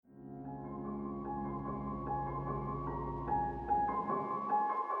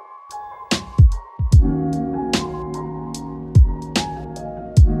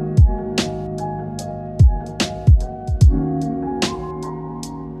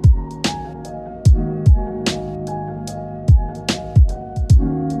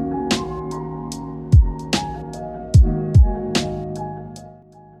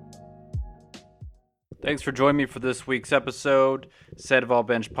Thanks for joining me for this week's episode, Set of All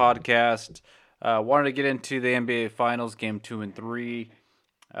Bench podcast. Wanted to get into the NBA Finals, Game 2 and 3.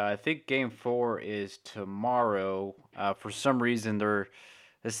 I think Game 4 is tomorrow. For some reason,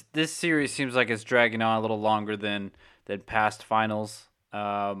 this series seems like it's dragging on a little longer than past finals.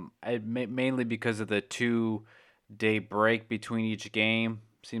 Mainly because of the 2-day break between each game,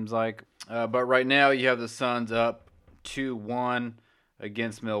 seems like. But right now, you have the Suns up 2-1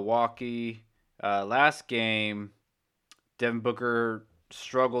 against Milwaukee. Last game, Devin Booker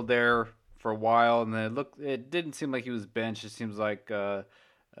struggled there for a while, and then it didn't seem like he was benched. It seems like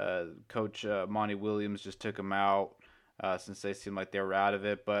Coach Monty Williams just took him out since they seemed like they were out of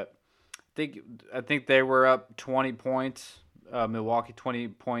it. But I think they were up 20 points. Milwaukee 20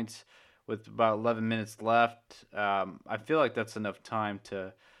 points with about 11 minutes left. I feel like that's enough time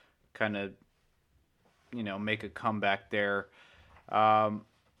to kind of make a comeback there.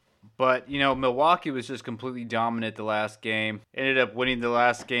 But, Milwaukee was just completely dominant the last game. Ended up winning the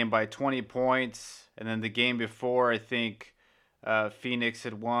last game by 20 points. And then the game before, I think Phoenix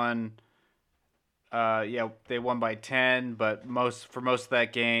had won. They won by 10. But for most of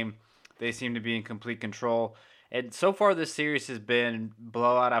that game, they seemed to be in complete control. And so far, this series has been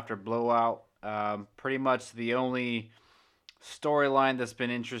blowout after blowout. Pretty much the only storyline that's been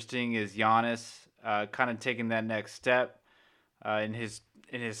interesting is Giannis kind of taking that next step in his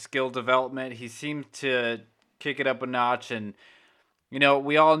skill development. He seemed to kick it up a notch, and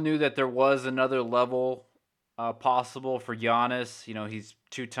we all knew that there was another level possible for Giannis. He's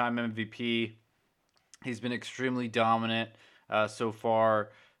two-time MVP. He's been extremely dominant so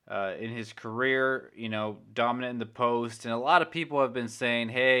far in his career. Dominant in the post, and a lot of people have been saying,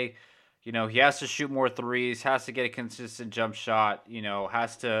 "Hey, he has to shoot more threes, has to get a consistent jump shot.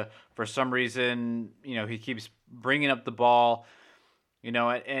 Has to, for some reason, he keeps bringing up the ball."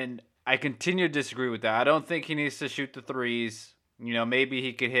 And I continue to disagree with that. I don't think he needs to shoot the threes. Maybe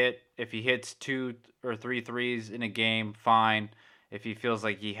he could if he hits 2 or 3 threes in a game, fine, if he feels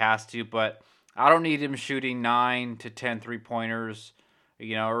like he has to. But I don't need him shooting 9 to 10 3-pointers,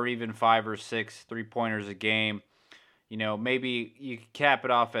 or even 5 or 6 3-pointers a game. Maybe you cap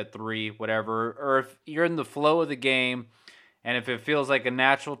it off at 3, whatever. Or if you're in the flow of the game and if it feels like a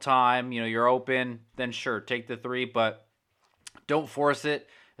natural time, you're open, then sure, take the 3. But don't force it.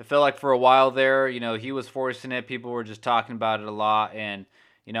 It felt like for a while there, he was forcing it. People were just talking about it a lot. And,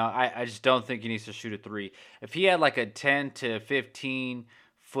 I just don't think he needs to shoot a 3. If he had like a 10 to 15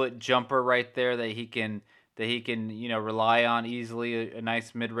 foot jumper right there that he can rely on easily, a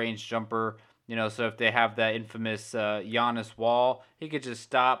nice mid-range jumper, so if they have that infamous Giannis wall, he could just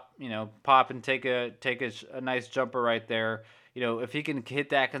stop, pop and take a nice jumper right there. If he can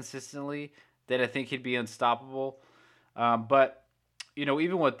hit that consistently, then I think he'd be unstoppable. But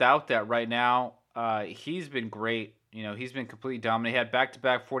even without that right now, he's been great. He's been completely dominant. He had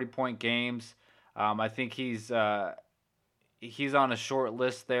back-to-back 40-point games. I think he's on a short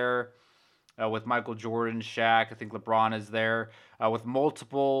list there with Michael Jordan, Shaq. I think LeBron is there with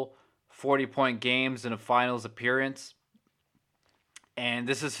multiple 40-point games in a finals appearance. And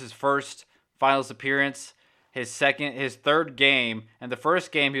this is his first finals appearance, his third game. And the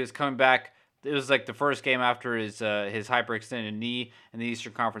first game he was coming back. It was like the first game after his hyperextended knee in the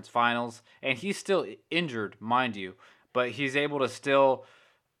Eastern Conference Finals. And he's still injured, mind you. But he's able to still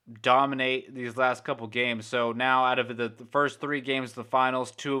dominate these last couple games. So now out of the first 3 games of the finals,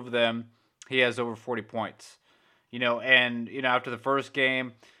 2 of them, he has over 40 points. After the first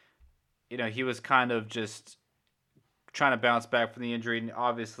game, he was kind of just trying to bounce back from the injury. And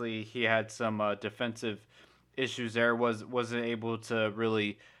obviously, he had some defensive issues there. Wasn't able to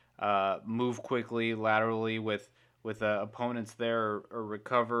really move quickly laterally with opponents there or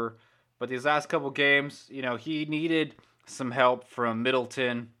recover. But these last couple games, he needed some help from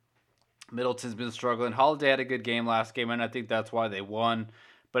Middleton. Middleton's been struggling. Holiday had a good game last game, and I think that's why they won.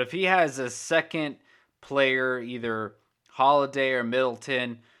 But if he has a second player, either Holiday or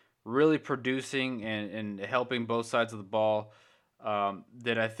Middleton, really producing and helping both sides of the ball,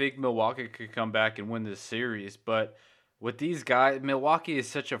 then I think Milwaukee could come back and win this series. But with these guys, Milwaukee is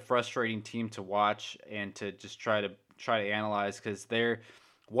such a frustrating team to watch and to just try to analyze, because they're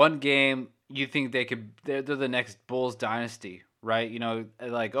one game you think they're the next Bulls dynasty, right?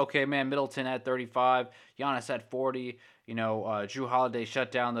 Like, okay, man, Middleton had 35, Giannis had 40. Drew Holiday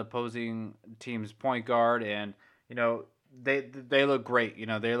shut down the opposing team's point guard, and they look great.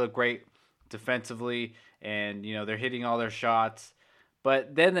 They look great defensively, and they're hitting all their shots.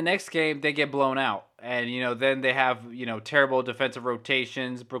 But then the next game, they get blown out. And, then they have, terrible defensive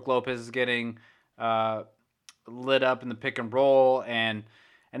rotations. Brook Lopez is getting lit up in the pick and roll. And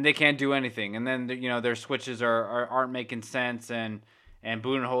and they can't do anything. And then their switches aren't making sense, and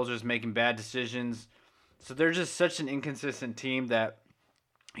Budenholzer's making bad decisions. So they're just such an inconsistent team that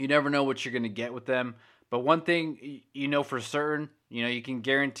you never know what you're going to get with them. But one thing you know for certain, you can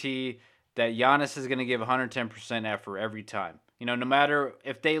guarantee that Giannis is going to give 110% effort every time. No matter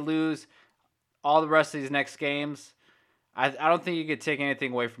if they lose all the rest of these next games, I don't think you could take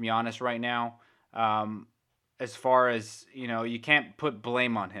anything away from Giannis right now. As far as you can't put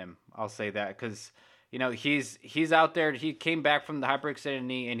blame on him. I'll say that because he's out there. He came back from the hyperextended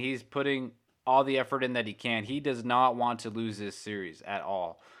knee, and he's putting all the effort in that he can. He does not want to lose this series at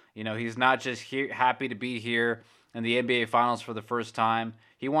all. He's not just happy to be here in the NBA Finals for the first time.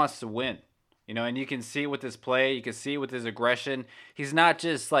 He wants to win. And you can see it with his play. You can see it with his aggression. He's not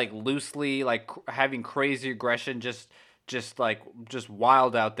just like loosely like having crazy aggression, just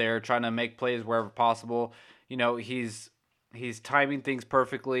wild out there trying to make plays wherever possible. He's timing things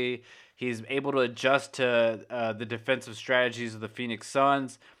perfectly. He's able to adjust to the defensive strategies of the Phoenix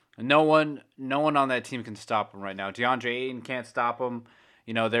Suns. No one on that team can stop him right now. DeAndre Ayton can't stop him.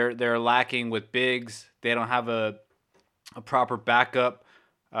 They're lacking with bigs. They don't have a proper backup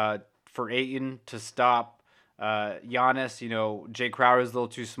for Ayton to stop Giannis. Jay Crowder is a little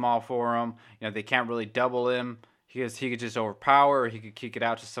too small for him. They can't really double him. He could just overpower, or he could kick it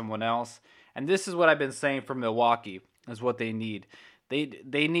out to someone else. And this is what I've been saying for Milwaukee is what they need.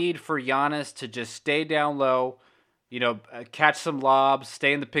 They need for Giannis to just stay down low, catch some lobs,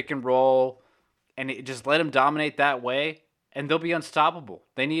 stay in the pick and roll, and just let him dominate that way, and they'll be unstoppable.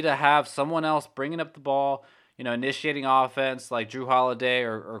 They need to have someone else bringing up the ball, initiating offense like Drew Holiday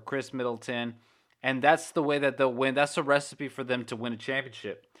or Chris Middleton, and that's the way that they'll win. That's the recipe for them to win a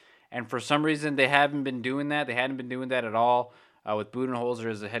championship. And for some reason, they haven't been doing that. They hadn't been doing that at all with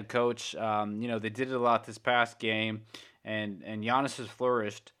Budenholzer as a head coach. They did it a lot this past game, and Giannis has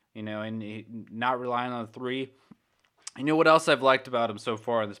flourished, and not relying on the three. What else I've liked about him so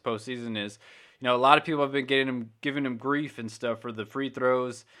far in this postseason is, a lot of people have been giving him grief and stuff for the free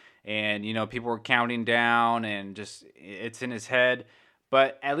throws, and, people were counting down, and just it's in his head.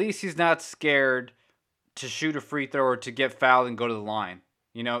 But at least he's not scared to shoot a free throw or to get fouled and go to the line.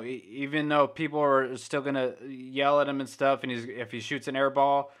 Even though people are still going to yell at him and stuff, and if he shoots an air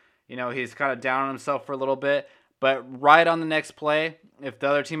ball, he's kind of down on himself for a little bit. But right on the next play, if the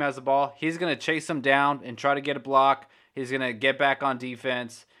other team has the ball, he's going to chase them down and try to get a block. He's going to get back on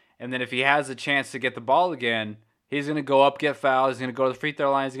defense. And then if he has a chance to get the ball again, he's going to go up, get fouled. He's going to go to the free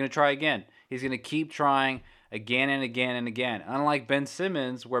throw line. He's going to try again. He's going to keep trying again and again and again. Unlike Ben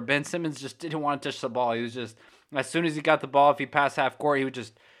Simmons, where Ben Simmons just didn't want to touch the ball. He was just, as soon as he got the ball, if he passed half court, he'd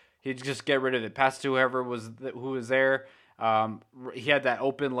just get rid of it. Pass to whoever who was there. He had that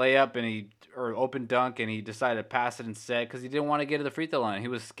open layup or open dunk, and he decided to pass it instead because he didn't want to get to the free throw line. He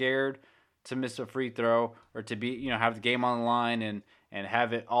was scared to miss a free throw or to be, have the game on the line and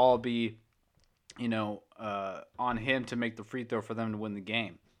have it all be, on him to make the free throw for them to win the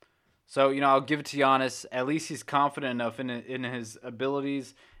game. So, I'll give it to Giannis. At least he's confident enough in his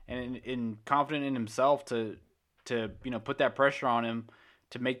abilities and in confident in himself to put that pressure on him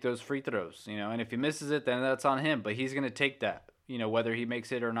to make those free throws, and if he misses it, then that's on him, but he's going to take that, whether he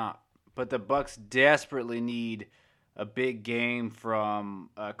makes it or not. But the Bucks desperately need a big game from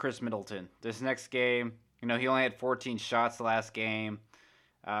Chris Middleton. This next game, he only had 14 shots the last game.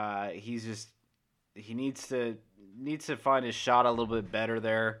 He needs to find his shot a little bit better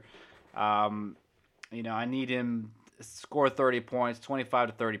there. I need him to score 30 points, 25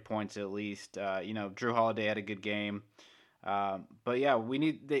 to 30 points at least. Drew Holiday had a good game. But yeah,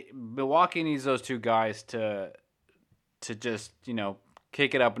 Milwaukee needs those two guys to just,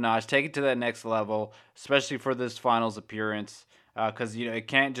 kick it up a notch, take it to that next level, especially for this finals appearance. Because, it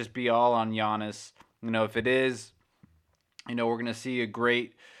can't just be all on Giannis. If it is, we're going to see a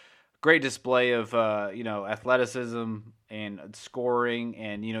great display of, athleticism and scoring,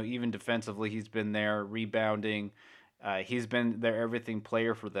 and, even defensively, he's been there rebounding. He's been their everything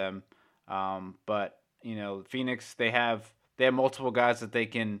player for them. But Phoenix, they have multiple guys that they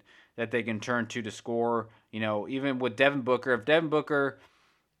can turn to score. Even with Devin Booker, if Devin Booker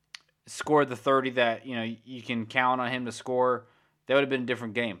scored the 30 that you can count on him to score, that would have been a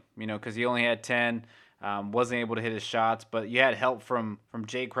different game. Because he only had 10, wasn't able to hit his shots. But you had help from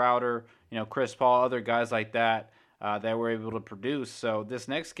Jay Crowder, Chris Paul, other guys like that that were able to produce. So this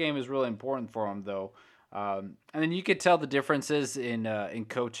next game is really important for him, though. And then you could tell the differences in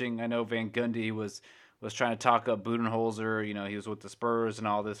coaching. I know Van Gundy was trying to talk up Budenholzer. He was with the Spurs and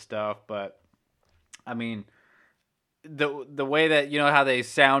all this stuff. But, I mean, the way that how they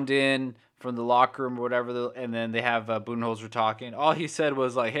sound in from the locker room or whatever, and then they have Budenholzer talking. All he said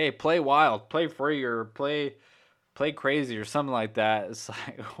was like, "Hey, play wild, play free, or play crazy or something like that." It's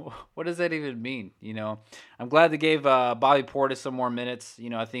like, what does that even mean? I'm glad they gave Bobby Portis some more minutes.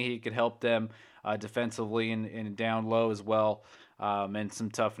 I think he could help them defensively and down low as well, and some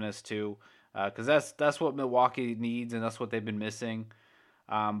toughness too, because that's what Milwaukee needs and that's what they've been missing.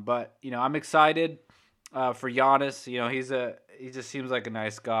 But I'm excited for Giannis. He just seems like a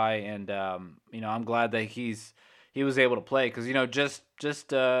nice guy, and I'm glad that he was able to play because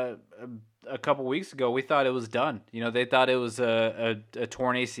just a couple weeks ago we thought it was done. They thought it was a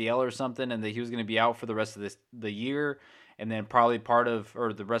torn ACL or something, and that he was going to be out for the rest of the year, and then probably part of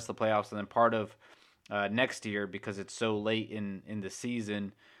or the rest of the playoffs, and then part of next year because it's so late in the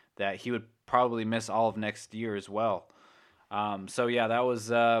season that he would probably miss all of next year as well. So yeah, that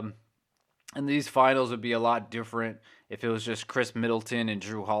was. And these finals would be a lot different if it was just Chris Middleton and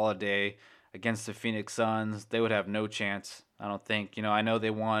Drew Holiday against the Phoenix Suns. They would have no chance. I don't think. I know they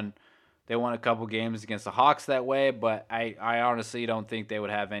won. They won a couple games against the Hawks that way, but I honestly don't think they would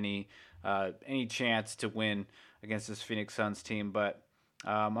have any chance to win against this Phoenix Suns team. But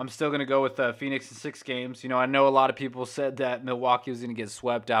I'm still going to go with Phoenix in 6 games. I know a lot of people said that Milwaukee was going to get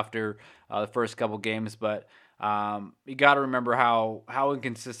swept after the first couple games, but you got to remember how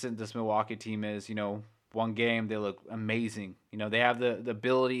inconsistent this Milwaukee team is. One game they look amazing. They have the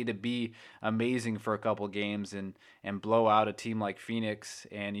ability to be amazing for a couple games and blow out a team like Phoenix,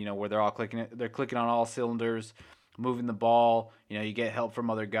 and where they're clicking on all cylinders, moving the ball. You get help from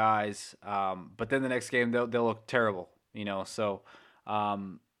other guys, but then the next game they'll look terrible. So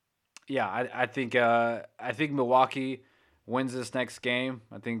yeah, I think Milwaukee wins this next game.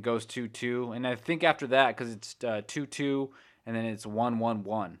 I think it goes 2-2. And I think after that, because it's 2-2, and then it's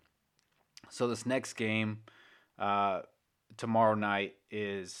 1-1-1. So this next game tomorrow night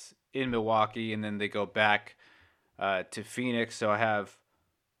is in Milwaukee, and then they go back to Phoenix. So I have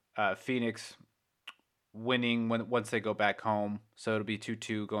Phoenix winning once they go back home. So it'll be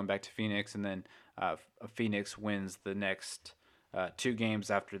 2-2 going back to Phoenix, and then Phoenix wins the next 2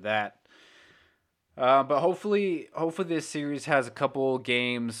 games after that. But hopefully this series has a couple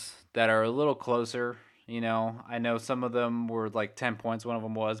games that are a little closer. I know some of them were like 10 points, one of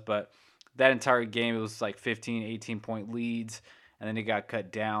them was, but that entire game, it was like 15, 18-point leads, and then it got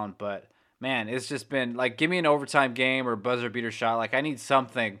cut down. But, man, it's just been like, give me an overtime game or buzzer beater shot. Like, I need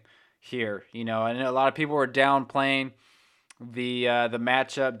something here. I know a lot of people were downplaying the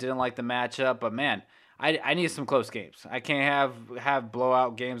matchup, didn't like the matchup, but, man, I need some close games. I can't have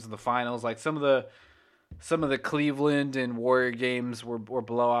blowout games in the finals. Like some of the Cleveland and Warrior games were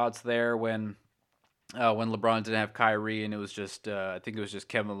blowouts there when LeBron didn't have Kyrie, and it was just I think it was just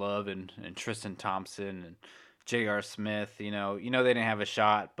Kevin Love and Tristan Thompson and J.R. Smith. They didn't have a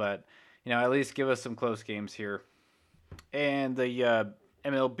shot, but at least give us some close games here. And the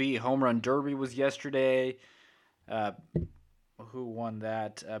MLB Home Run Derby was yesterday. Who won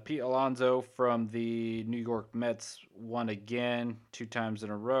that? Pete Alonso from the New York Mets won again 2 times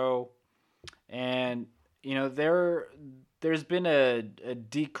in a row. And, there's been a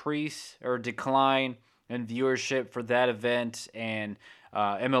decrease or decline in viewership for that event and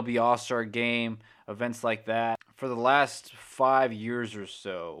MLB All-Star Game, events like that. For the last 5 years or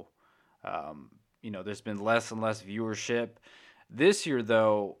so, there's been less and less viewership. This year,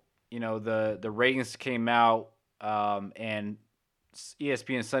 though, the ratings came out and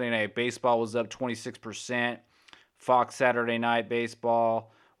ESPN Sunday Night Baseball was up 26%. Fox Saturday Night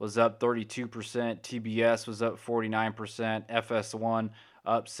Baseball was up 32%. TBS was up 49%. FS1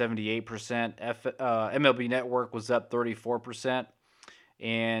 up 78%. MLB Network was up 34%.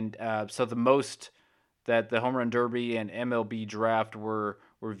 And so the most that the Home Run Derby and MLB Draft were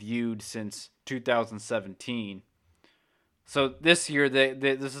viewed since 2017. So this year,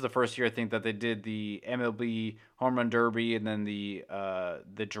 this is the first year I think that they did the MLB Home Run Derby and then the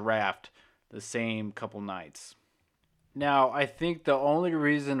draft the same couple nights. Now, I think the only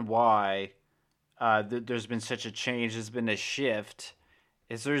reason why there's been such a change, there's been a shift,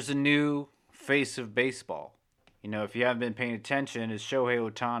 is there's a new face of baseball. If you haven't been paying attention, is Shohei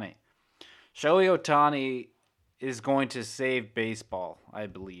Ohtani. Shohei Ohtani is going to save baseball, I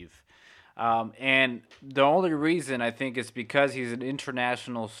believe. And the only reason I think is because he's an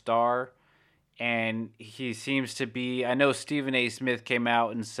international star, and he seems to be. I know Stephen A. Smith came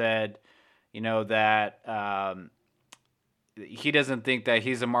out and said, that he doesn't think that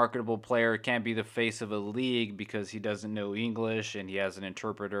he's a marketable player, can't be the face of a league because he doesn't know English and he has an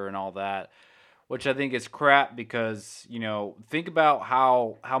interpreter and all that, which I think is crap because, think about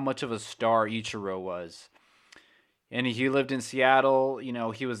how much of a star Ichiro was. and he lived in Seattle.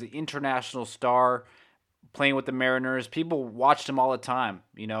 He was an international star playing with the Mariners. People watched him all the time,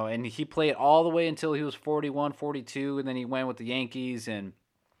 and he played all the way until he was 41, 42, and then he went with the Yankees, and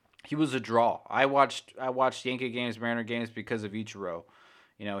he was a draw. I watched Yankee games, Mariner games because of Ichiro.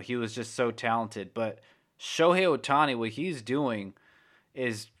 He was just so talented. But Shohei Ohtani, what he's doing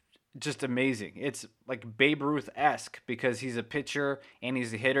is just amazing. It's like Babe Ruth-esque because he's a pitcher and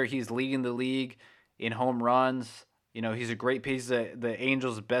he's a hitter. He's leading the league in home runs. He's a great piece. The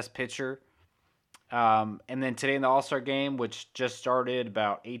Angels' best pitcher. And then today in the All-Star game, which just started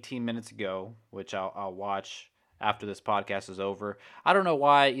about 18 minutes ago, which I'll watch after this podcast is over. I don't know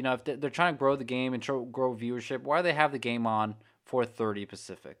why, if they're trying to grow the game and grow viewership, why do they have the game on 4:30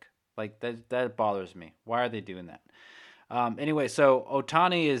 Pacific? Like, that bothers me. Why are they doing that? Anyway, so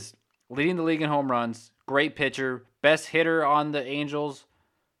Ohtani is leading the league in home runs, great pitcher, best hitter on the Angels,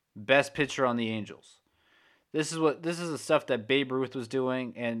 best pitcher on the Angels. This is the stuff that Babe Ruth was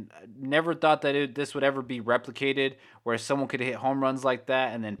doing, and never thought that this would ever be replicated, where someone could hit home runs like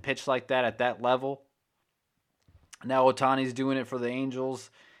that and then pitch like that at that level. Now Ohtani's doing it for the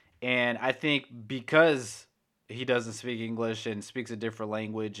Angels, and I think because he doesn't speak English and speaks a different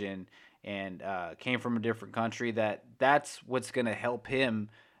language and came from a different country, that's what's going to help him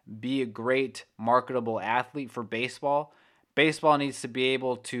be a great marketable athlete for baseball. Baseball needs to be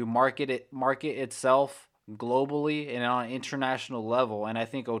able to market itself globally and on an international level, and I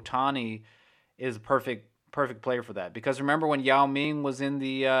think Ohtani is a perfect player for that. Because remember when Yao Ming was in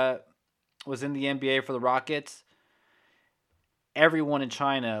the NBA for the Rockets, everyone in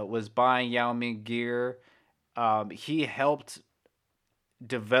China was buying Yao Ming gear. He helped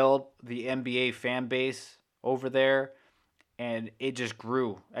develop the NBA fan base over there, and it just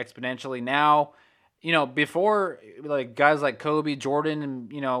grew exponentially. Now, before, like, guys like Kobe, Jordan,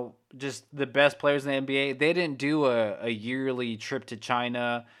 and, just the best players in the NBA, they didn't do a yearly trip to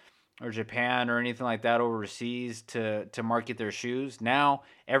China or Japan or anything like that overseas to market their shoes. Now,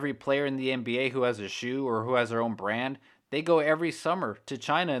 every player in the NBA who has a shoe or who has their own brand, they go every summer to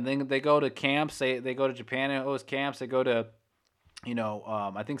China, and then they go to camps. They go to Japan and host camps. They go to,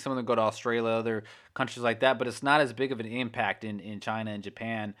 I think some of them go to Australia, other countries like that, but it's not as big of an impact in China and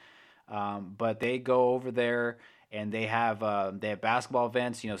Japan. But they go over there and they have basketball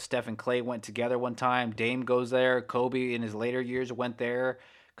events. Steph and Clay went together one time. Dame goes there. Kobe in his later years went there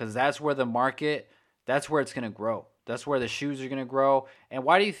because that's where that's where it's going to grow. That's where the shoes are going to grow. And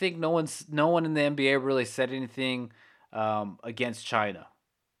why do you think no one in the NBA really said anything against China?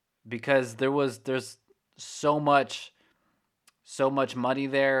 Because there's so much money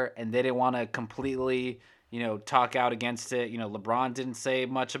there, and they didn't want to completely talk out against it. LeBron didn't say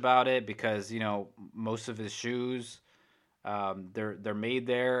much about it because most of his shoes they're made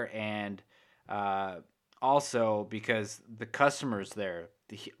there, and also because the customers there,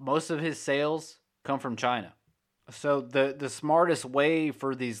 most of his sales come from China. So the smartest way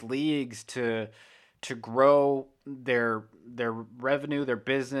for these leagues to grow their revenue, their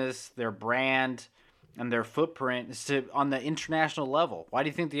business, their brand, and their footprint is on the international level. Why do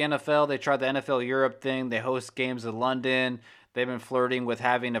you think the NFL, they tried the NFL Europe thing, they host games in London, they've been flirting with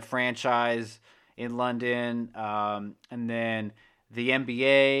having a franchise in London, and then the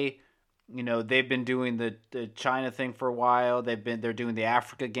NBA, they've been doing the China thing for a while. They're doing the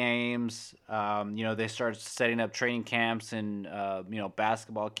Africa games. They started setting up training camps and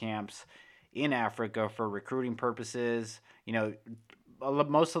basketball camps in Africa for recruiting purposes.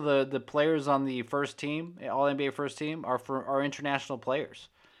 Most of the players on the first team, all NBA first team, are international players.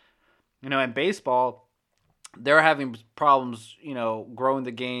 In baseball, they're having problems, growing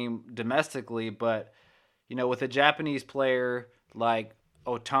the game domestically, but with a Japanese player like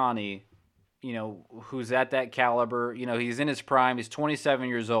Ohtani, who's at that caliber, he's in his prime. He's 27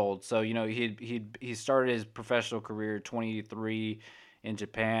 years old, so he started his professional career 23 in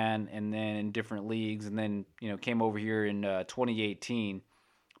Japan and then in different leagues, and then came over here in 2018.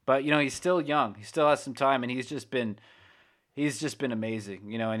 But he's still young. He still has some time, and he's just been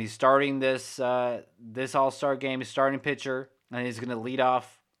amazing. And he's starting this All-Star game. He's starting pitcher, and he's going to lead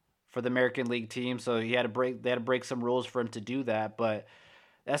off for the American League team. So they had to break some rules for him to do that, but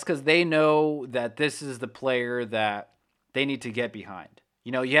that's because they know that this is the player that they need to get behind.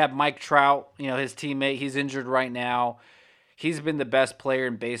 You have Mike Trout, his teammate. He's injured right now. He's been the best player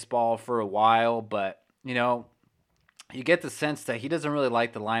in baseball for a while, but, you get the sense that he doesn't really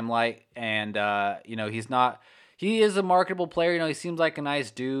like the limelight, and, he's not – he is a marketable player. He seems like a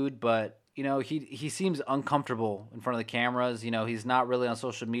nice dude, but, he seems uncomfortable in front of the cameras. He's not really on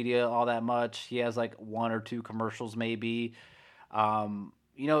social media all that much. He has, like, one or two commercials maybe.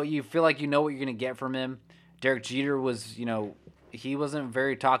 You feel like you know what you're going to get from him. Derek Jeter was, he wasn't a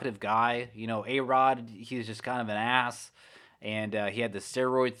very talkative guy. A-Rod, he was just kind of an ass, and he had the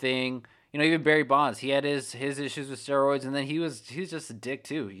steroid thing. Even Barry Bonds, he had his issues with steroids, and then he was just a dick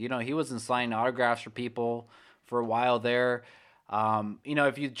too. He wasn't signing autographs for people for a while there.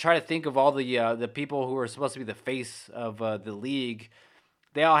 If you try to think of all the people who were supposed to be the face of the league,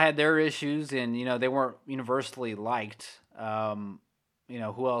 they all had their issues, and they weren't universally liked. Who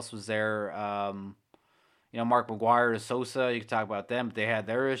else was there? Mark McGuire, Sosa. You could talk about them, but they had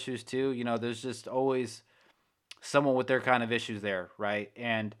their issues too. There's just always someone with their kind of issues there, right?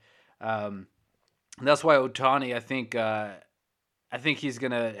 And that's why Ohtani, I think he's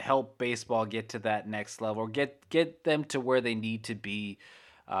gonna help baseball get to that next level, get them to where they need to be.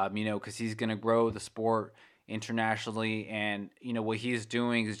 Because he's gonna grow the sport internationally, and what he's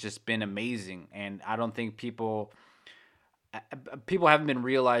doing has just been amazing. And I don't think people haven't been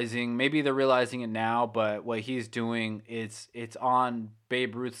realizing. Maybe they're realizing it now, but what he's doing it's on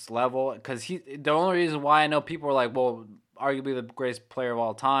Babe Ruth's level. Because the only reason why I know people are like, well, arguably the greatest player of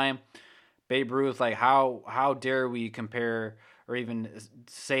all time, Babe Ruth. Like, how dare we compare or even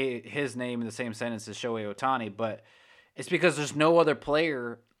say his name in the same sentence as Shohei Ohtani? But it's because there's no other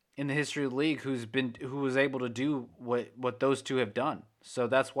player in the history of the league who was able to do what those two have done. So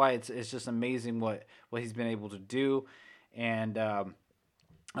that's why it's just amazing what he's been able to do. And I'm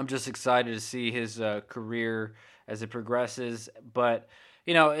just excited to see his career as it progresses. But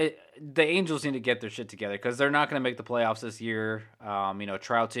the Angels need to get their shit together because they're not going to make the playoffs this year.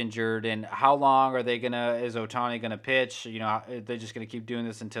 Trout's injured, and how long are they gonna? Is Ohtani gonna pitch? They're just gonna keep doing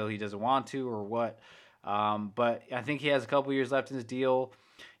this until he doesn't want to, or what? But I think he has a couple years left in his deal.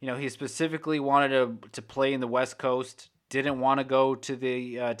 He specifically wanted to play in the West Coast. Didn't want to go to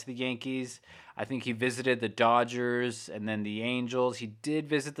the Yankees. I think he visited the Dodgers and then the Angels. He did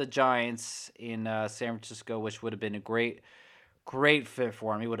visit the Giants in San Francisco, which would have been a great fit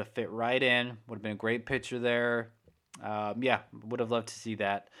for him. He would have fit right in. Would have been a great pitcher there. Would have loved to see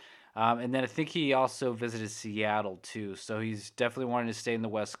that. And then I think he also visited Seattle too. So he's definitely wanting to stay in the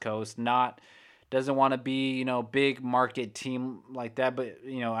West Coast. Doesn't want to be, big market team like that. But,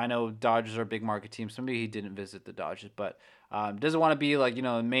 I know Dodgers are a big market team. So maybe he didn't visit the Dodgers. But doesn't want to be like,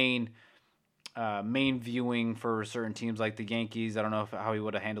 the main viewing for certain teams like the Yankees. I don't know how he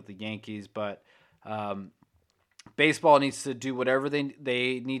would have handled the Yankees. But baseball needs to do whatever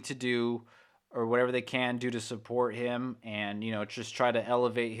they need to do or whatever they can do to support him and, just try to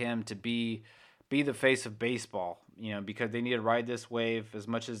elevate him to be the face of baseball, because they need to ride this wave as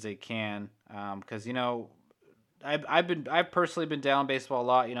much as they can. Because, I've personally been down baseball a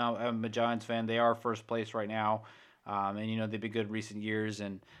lot. I'm a Giants fan. They are first place right now. And, they've been good in recent years.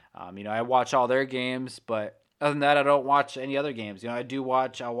 And, I watch all their games, but other than that, I don't watch any other games.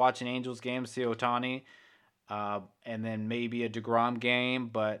 I'll watch an Angels game, see Ohtani, and then maybe a DeGrom game.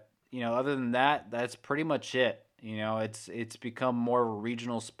 But, other than that, that's pretty much it. It's become more of a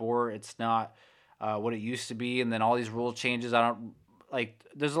regional sport. It's not what it used to be. And then all these rule changes,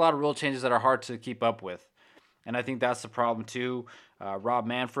 there's a lot of rule changes that are hard to keep up with. And I think that's the problem too. Rob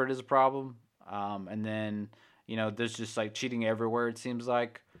Manfred is a problem. And then, there's just like cheating everywhere, it seems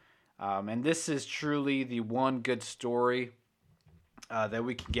like. And this is truly the one good story that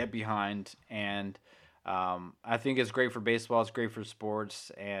we can get behind. And I think it's great for baseball. It's great for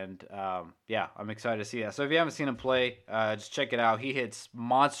sports. And I'm excited to see that. So if you haven't seen him play, just check it out. He hits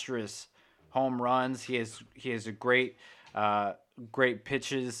monstrous home runs. He has a great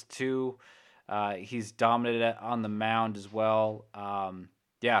pitches too. He's dominant on the mound as well.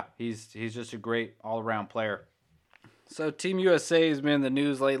 He's just a great all-around player. So Team USA has been in the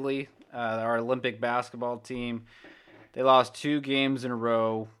news lately. Our Olympic basketball team, they lost 2 games in a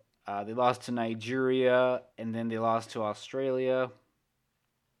row. They lost to Nigeria, and then they lost to Australia.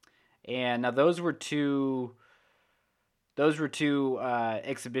 And now those were two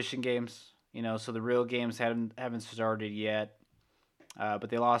exhibition games. So the real games haven't started yet. But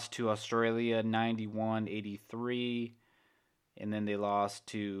they lost to Australia 91-83, and then they lost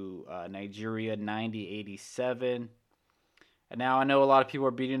to Nigeria 90-87. And now I know a lot of people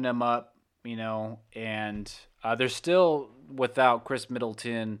are beating them up, and they're still without Chris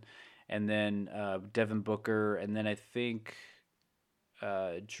Middleton, and then Devin Booker, and then I think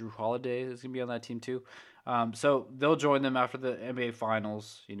Drew Holiday is going to be on that team too. So they'll join them after the NBA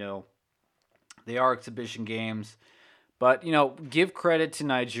Finals. They are exhibition games. But, give credit to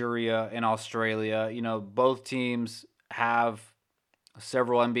Nigeria and Australia. Both teams have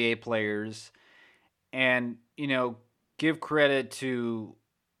several NBA players. And, give credit to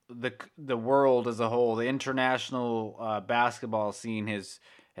the world as a whole. The international basketball scene has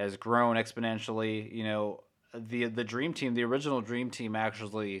grown exponentially. the dream team, the original dream team,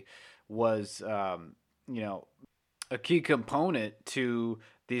 actually was you know a key component to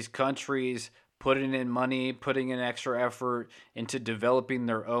these countries putting in money, putting in extra effort into developing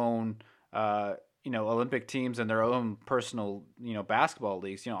their own, uh, Olympic teams and their own personal, basketball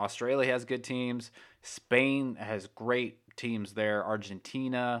leagues. Australia has good teams. Spain has great teams there.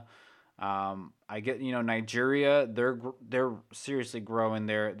 Argentina. I get, Nigeria. They're seriously growing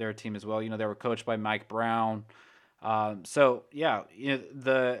their team as well. They were coached by Mike Brown. So yeah,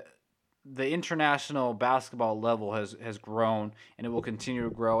 the international basketball level has grown and it will continue to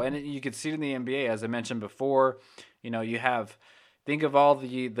grow. And you can see it in the NBA, as I mentioned before. You have think of all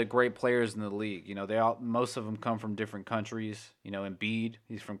the great players in the league. Most of them come from different countries. Embiid,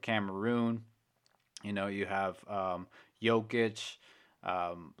 he's from Cameroon. You have Jokic,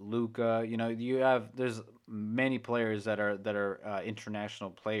 Luca. There's many players that are international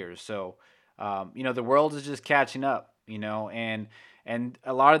players. So the world is just catching up. And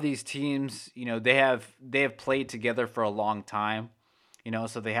a lot of these teams, they have played together for a long time.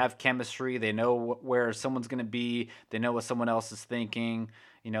 So they have chemistry. They know where someone's going to be. They know what someone else is thinking.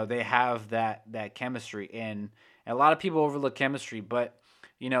 They have that chemistry, and a lot of people overlook chemistry. But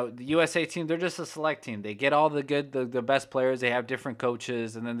the USA team, they're just a select team. They get all the best players. They have different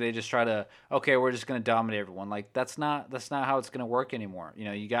coaches, and then they just try to, okay, we're just going to dominate everyone. Like that's not how it's going to work anymore.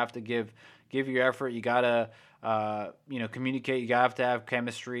 You have to give your effort. You gotta communicate. You have to have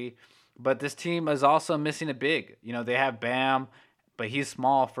chemistry. But this team is also missing a big. They have Bam, but he's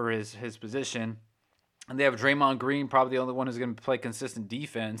small for his position. And they have Draymond Green, probably the only one who's going to play consistent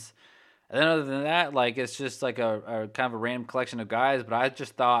defense. And then other than that, like it's just like a kind of a random collection of guys. But I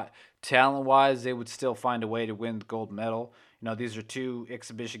just thought talent-wise, they would still find a way to win the gold medal. These are two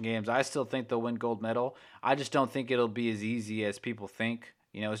exhibition games. I still think they'll win gold medal. I just don't think it'll be as easy as people think.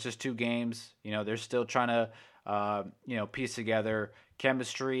 It's just two games. They're still trying to, piece together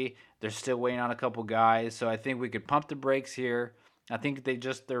chemistry. They're still waiting on a couple guys. So I think we could pump the brakes here. I think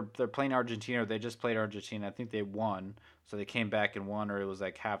they're playing Argentina. Or they just played Argentina. I think they won, so they came back and won, or it was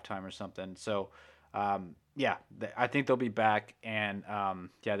like halftime or something. So, yeah, I think they'll be back, and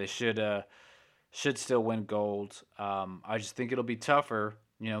yeah, they should still win gold. I just think it'll be tougher,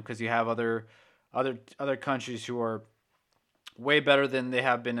 because you have other countries who are way better than they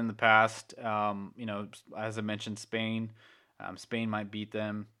have been in the past. As I mentioned, Spain. Spain might beat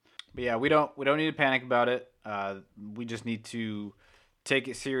them. But yeah, we don't need to panic about it. We just need to take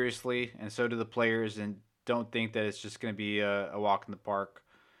it seriously, and so do the players, and don't think that it's just going to be a walk in the park.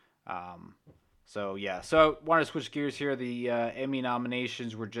 So yeah, so I want to switch gears here. The Emmy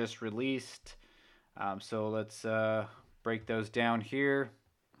nominations were just released, so let's break those down here.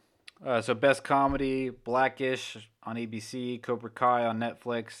 So best comedy: Blackish on ABC, Cobra Kai on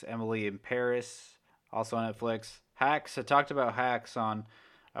Netflix, Emily in Paris also on Netflix. Hacks. I talked about Hacks on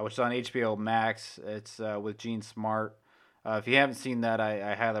which is on HBO Max. It's with Gene Smart. If you haven't seen that,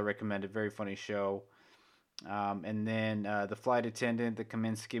 I highly recommend it. Very funny show. And then The Flight Attendant, The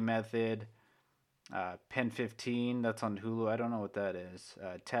Kaminsky Method, Pen 15, that's on Hulu. I don't know what that is.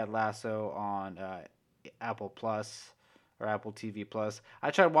 Ted Lasso on Apple Plus or Apple TV Plus.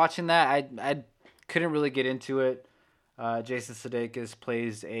 I tried watching that. I couldn't really get into it. Jason Sudeikis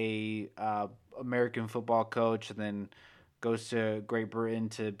plays a American football coach, and then goes to Great Britain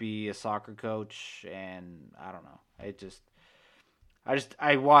to be a soccer coach, and I don't know. I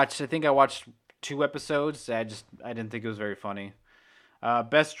think I watched 2 episodes. I didn't think it was very funny.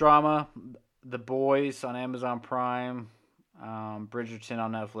 Best drama: The Boys on Amazon Prime, Bridgerton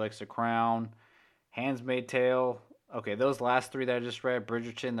on Netflix, The Crown, Handmaid's Tale. Okay, those last three that I just read: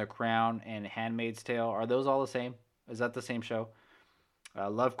 Bridgerton, The Crown, and Handmaid's Tale. Are those all the same? Is that the same show?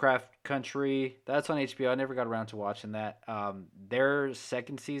 Lovecraft Country, that's on HBO. I never got around to watching that. Their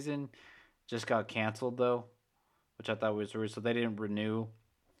second season just got canceled though, which I thought was weird. So they didn't renew.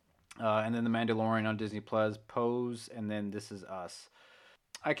 And then The Mandalorian on Disney Plus, Pose, and then This Is Us.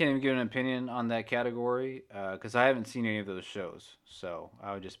 I can't even give an opinion on that category because I haven't seen any of those shows, so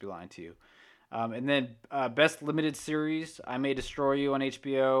I would just be lying to you. And then best limited series: I May Destroy You on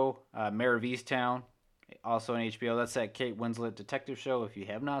HBO, Mayor of Easttown also on HBO. That's that Kate Winslet detective show. If you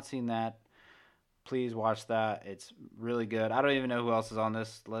have not seen that, please watch that. It's really good. I don't even know who else is on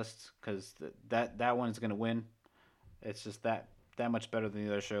this list because that one is going to win. It's just that much better than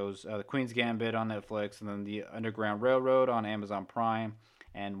the other shows. The Queen's Gambit on Netflix, and then The Underground Railroad on Amazon Prime,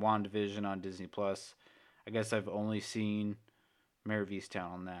 and WandaVision on Disney Plus. I guess I've only seen Mayor of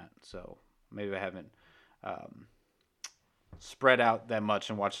Easttown on that, so maybe I haven't spread out that much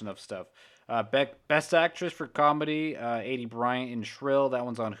and watched enough stuff. Best Actress for Comedy: Adie Bryant in Shrill. That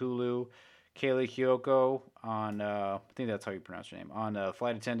one's on Hulu. Kaylee Kyoko on, I think that's how you pronounce her name, on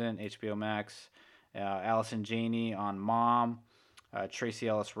Flight Attendant, HBO Max. Allison Janney on Mom. Tracy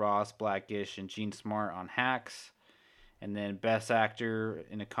Ellis Ross, Blackish, and Gene Smart on Hacks. And then Best Actor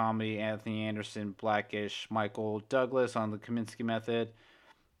in a Comedy, Anthony Anderson, Blackish, Michael Douglas on The Kaminsky Method,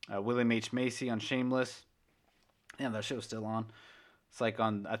 William H. Macy on Shameless. Yeah, that show's still on. It's like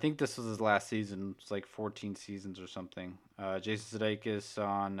on, I think this was his last season. It's like 14 seasons or something. Jason Sudeikis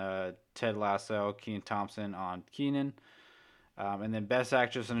on Ted Lasso, Kenan Thompson on Kenan. And then Best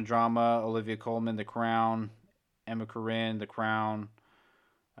Actress in a Drama, Olivia Colman, The Crown, Emma Corrin, The Crown,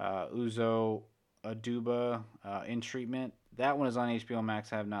 Uzo Aduba, In Treatment. That one is on HBO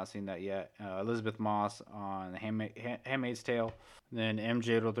Max. I have not seen that yet. Elizabeth Moss on Handmaid's Tale. Then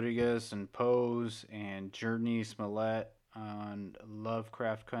MJ Rodriguez and Pose and Journey Smollett on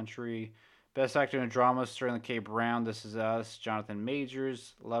Lovecraft Country. Best Actor in a Drama, Sterling K. Brown, This Is Us. Jonathan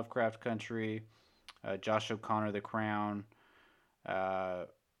Majors, Lovecraft Country. Josh O'Connor, The Crown. Reggae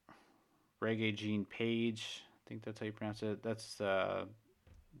Jean Page, I think that's how you pronounce it. That's the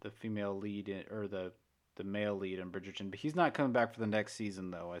female lead or the male lead in Bridgerton, but he's not coming back for the next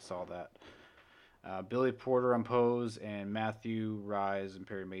season though. I saw that. Billy Porter on Pose and Matthew Rise and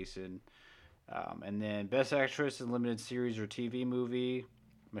Perry Mason. And then Best Actress in Limited Series or TV Movie,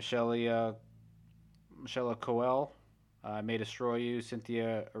 Michelle Coel, May Destroy You,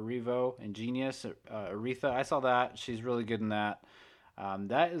 Cynthia Erivo, and Genius, Aretha. I saw that. She's really good in that.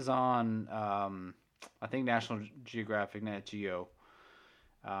 That is on, I think, National Geographic, Nat Geo.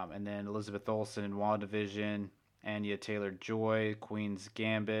 And then Elizabeth Olsen in WandaVision, Anya Taylor-Joy, Queen's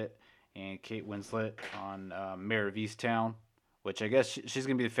Gambit, and Kate Winslet on Mayor of Easttown, which I guess she's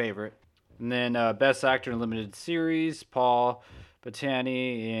going to be the favorite. And then Best Actor in Limited Series, Paul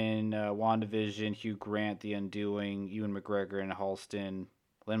Bettany in WandaVision, Hugh Grant, The Undoing, Ewan McGregor in Halston,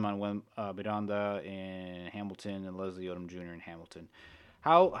 Lin-Manuel Miranda in Hamilton, and Leslie Odom Jr. in Hamilton.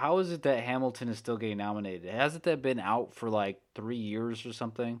 How is it that Hamilton is still getting nominated? Hasn't that been out for like 3 years or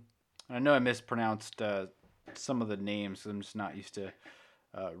something? I know I mispronounced some of the names. I'm just not used to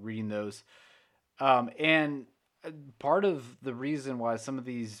reading those. And part of the reason why some of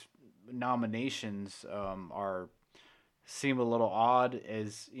these nominations are seem a little odd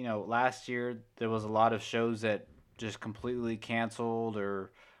is, last year there was a lot of shows that just completely canceled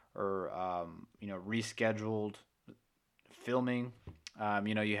or rescheduled filming.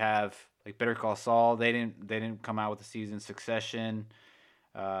 You have like Better Call Saul. They didn't come out with the season. Succession,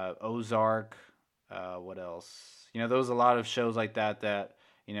 Ozark. What else? Those a lot of shows like that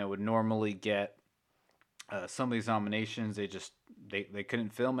would normally get some of these nominations. They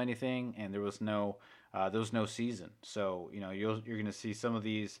couldn't film anything, and there was no season. So you're going to see some of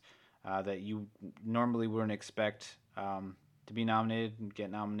these that you normally wouldn't expect to be nominated and get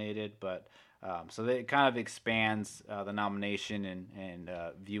nominated, but so it kind of expands the nomination and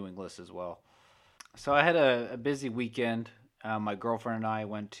viewing list as well. So I had a busy weekend. My girlfriend and I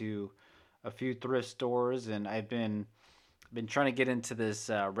went to a few thrift stores, and I've been trying to get into this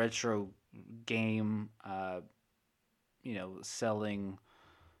retro game, selling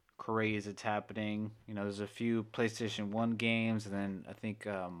craze that's happening. There's a few PlayStation 1 games, and then I think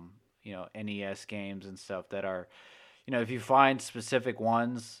NES games and stuff that are, if you find specific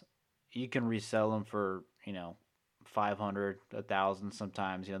ones, you can resell them for 500, 1,000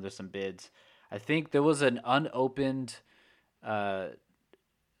 sometimes. There's some bids. I think there was an unopened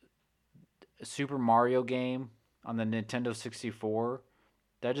Super Mario game on the Nintendo 64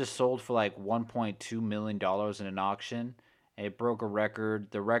 that just sold for like $1.2 million in an auction. And it broke a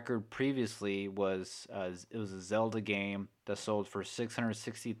record. The record previously was it was a Zelda game that sold for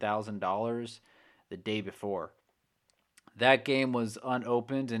 $660,000 the day before. That game was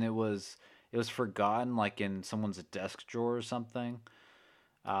unopened, and it was forgotten, like in someone's desk drawer or something.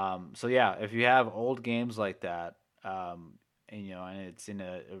 So yeah, if you have old games like that, and it's in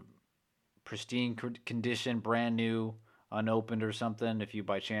a pristine condition, brand new, unopened or something, if you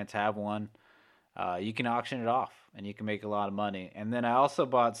by chance have one, you can auction it off, and you can make a lot of money. And then I also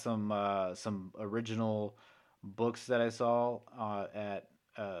bought some original books that I saw at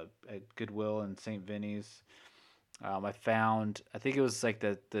Goodwill and St. Vinny's. I found, I think it was like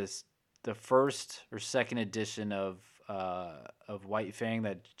the first or second edition of White Fang,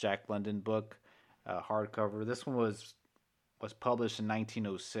 that Jack London book, hardcover. This one was published in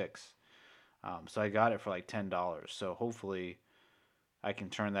 1906, so I got it for like $10. So hopefully, I can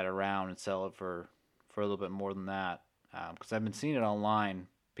turn that around and sell it for a little bit more than that, because I've been seeing it online,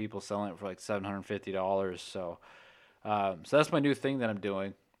 people selling it for like $750. So that's my new thing that I'm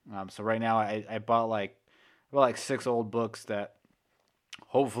doing. So right now I bought like 6 old books that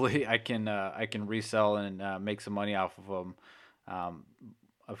hopefully I can resell and make some money off of them. Um,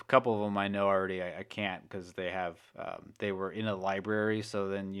 a couple of them I know already I can't because they were in a library, so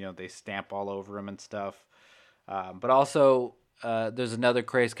then they stamp all over them and stuff. But also there's another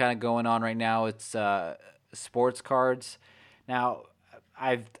craze kind of going on right now. It's sports cards. Now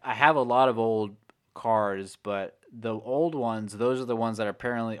I have a lot of old cards, but the old ones, those are the ones that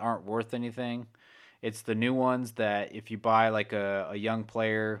apparently aren't worth anything. It's the new ones that if you buy like a young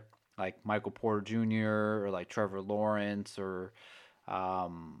player like Michael Porter Jr. or like Trevor Lawrence or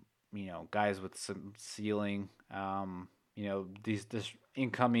guys with some ceiling, this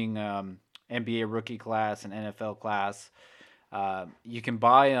incoming NBA rookie class and NFL class, you can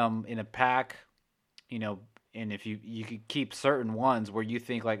buy them in a pack, you know, and if you could keep certain ones where you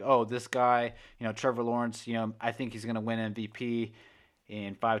think like, oh, this guy, Trevor Lawrence, I think he's gonna win MVP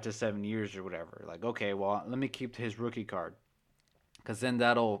in 5 to 7 years or whatever. Like, okay, well, let me keep his rookie card because then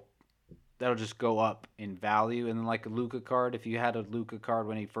that'll just go up in value. And then like a Luca card, if you had a Luca card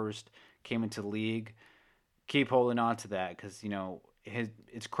when he first came into the league, keep holding on to that because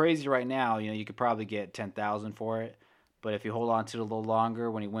it's crazy right now. You could probably get 10,000 for it, but if you hold on to it a little longer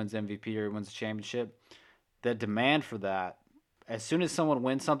when he wins MVP or he wins a championship, the demand for that. As soon as someone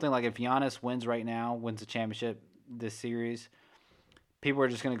wins something, like if Giannis wins right now, wins a championship this series, people are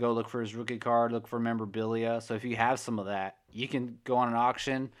just going to go look for his rookie card, look for memorabilia. So if you have some of that, you can go on an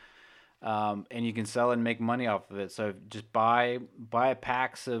auction and you can sell it and make money off of it. So just buy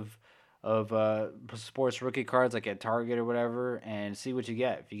packs of sports rookie cards like at Target or whatever, and see what you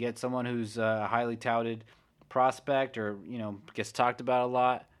get. If you get someone who's a highly touted prospect or gets talked about a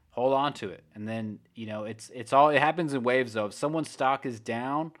lot, hold on to it. And then it happens in waves though. If someone's stock is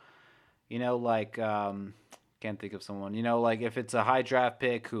down, like can't think of someone. Like if it's a high draft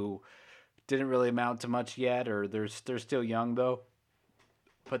pick who didn't really amount to much yet, or they're still young though,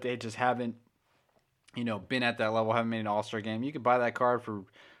 but they just haven't been at that level, haven't made an All Star game. You could buy that card for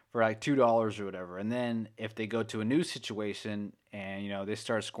like $2 or whatever, and then if they go to a new situation and they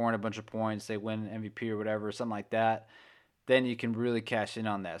start scoring a bunch of points, they win MVP or whatever, something like that, then you can really cash in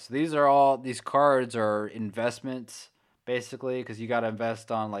on that. So these cards are investments basically because you got to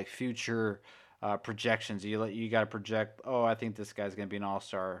invest on like future projections. You got to project. Oh, I think this guy's gonna be an all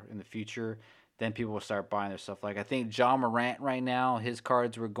star in the future. Then people will start buying their stuff. Like I think John Morant right now, his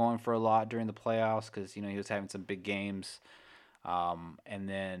cards were going for a lot during the playoffs because he was having some big games. And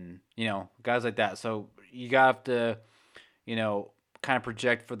then guys like that. So you got to kind of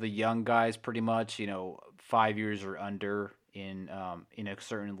project for the young guys pretty much. 5 years or under in a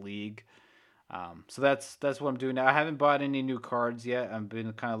certain league. So that's what I'm doing now. I haven't bought any new cards yet. I've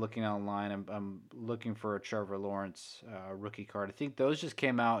been kind of looking online. I'm looking for a Trevor Lawrence rookie card. I think those just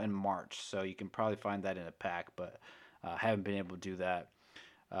came out in March, so you can probably find that in a pack, but I haven't been able to do that.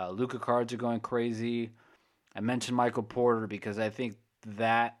 Luca cards are going crazy. I mentioned Michael Porter because I think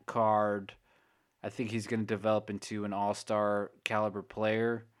that card, I think he's going to develop into an all-star caliber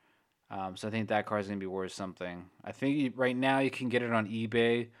player. So I think that card is going to be worth something. I think right now you can get it on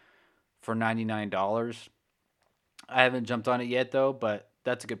eBay for $99. I haven't jumped on it yet though, but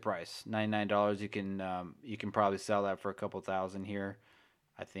that's a good price. $99. You can probably sell that for a couple thousand here.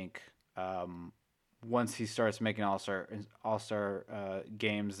 I think once he starts making all star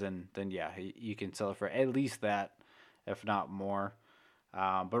games, then yeah, you can sell it for at least that, if not more.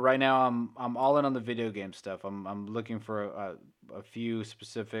 But right now I'm all in on the video game stuff. I'm looking for a few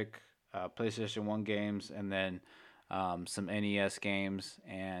specific PlayStation One games and then some NES games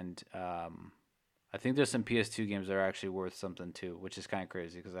and I think there's some PS2 games that are actually worth something too, which is kind of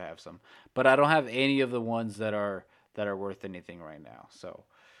crazy because I have some, but I don't have any of the ones that are worth anything right now. So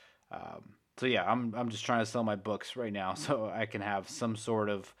yeah, I'm just trying to sell my books right now so I can have some sort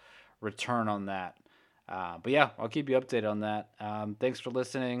of return on that. But yeah, I'll keep you updated on that. Thanks for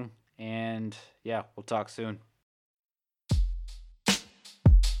listening, and yeah, we'll talk soon.